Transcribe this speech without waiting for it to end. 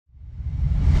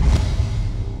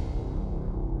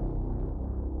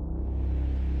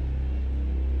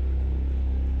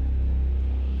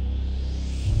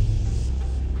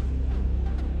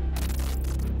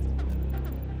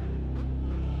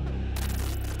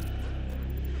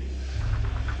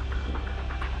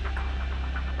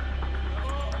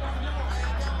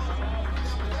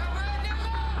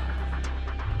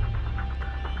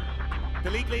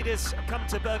The league leaders come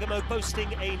to Bergamo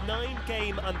boasting a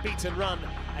 9-game unbeaten run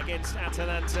against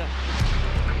Atalanta.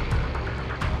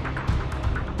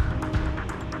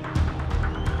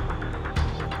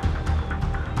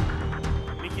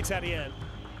 Mkhitaryan,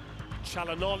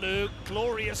 Calhanoglu,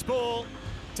 glorious ball.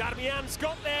 Darmian's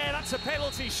got there, that's a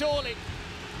penalty surely.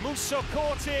 Musso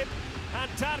caught him,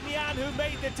 and Darmian, who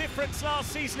made the difference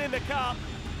last season in the Cup,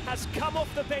 has come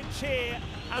off the bench here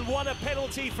and won a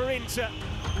penalty for Inter.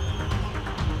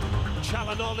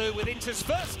 Calhanoglu with Inter's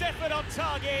first effort on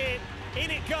target.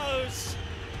 In it goes.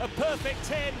 A perfect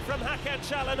 10 from Hakan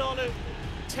Calhanoglu.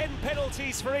 10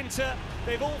 penalties for Inter.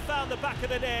 They've all found the back of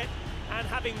the net, and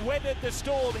having weathered the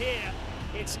storm here,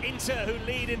 it's Inter who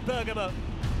lead in Bergamo.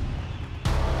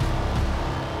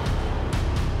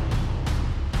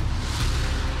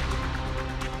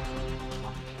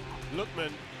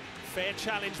 Lookman, fair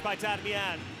challenge by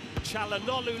Darmian.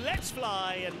 Calhanoglu lets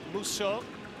fly, and Musso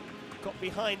got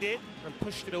behind it and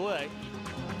pushed it away.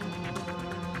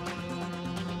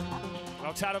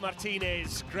 Lautaro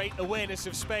Martinez, great awareness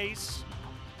of space.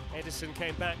 Edison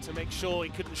came back to make sure he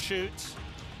couldn't shoot.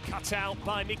 Cut out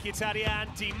by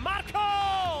Mkhitaryan. Di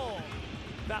Marco!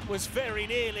 That was very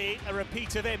nearly a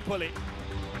repeat of Empoli.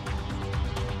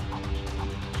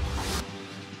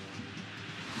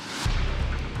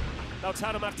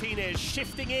 Lautaro Martinez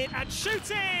shifting it and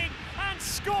shooting and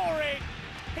scoring.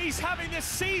 He's having the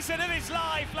season of his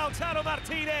life, Lautaro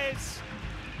Martinez.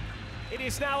 It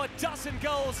is now 12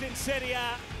 goals in Serie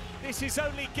A. This is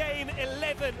only game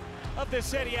 11 of the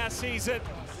Serie A season,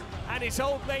 and his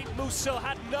old mate Musso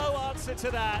had no answer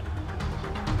to that.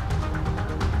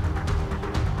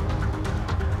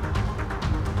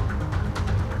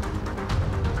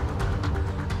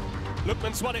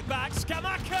 Lookman's won it back.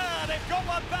 Scamacca, they've got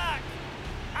one back.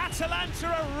 Atalanta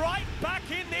are right back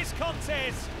in this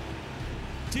contest.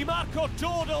 Di Marco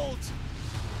dawdled.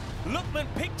 Lookman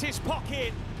picked his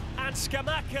pocket, and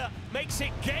Scamacca makes it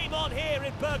game on here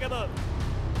in Bergamo.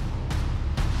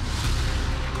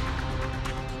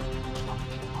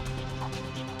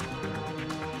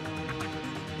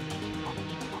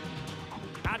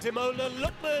 Ademola,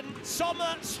 Lookman,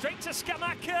 Sommer, straight to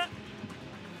Scamacca.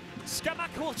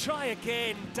 Scamacca will try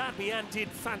again. Darmian did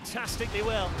fantastically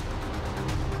well.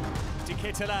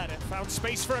 Tellere found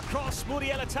space for a cross.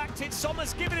 Muriel attacked it.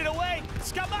 Sommer's given it away.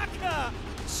 Scamacca!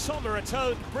 Sommer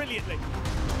atoned brilliantly.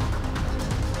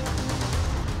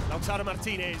 Lautaro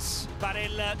Martinez.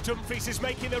 Barella. Dumfries is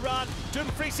making the run.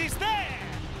 Dumfries is there!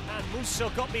 And Musso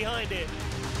got behind it.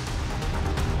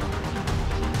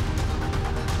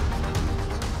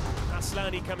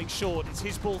 Aslani coming short. It's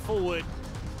his ball forward.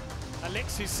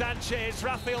 Alexis Sanchez.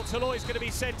 Rafael Tolo is going to be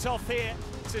sent off here.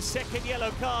 It's a second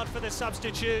yellow card for the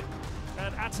substitute.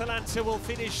 And Atalanta will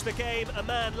finish the game a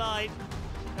man line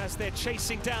as they're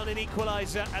chasing down an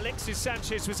equaliser. Alexis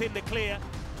Sanchez was in the clear.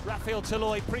 Rafael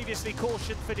Toloi previously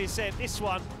cautioned for dissent. This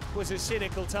one was a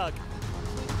cynical tug.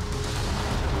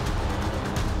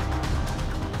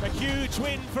 A huge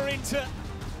win for Inter.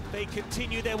 They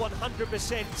continue their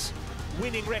 100%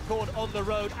 winning record on the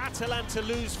road. Atalanta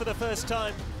lose for the first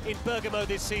time in Bergamo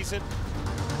this season.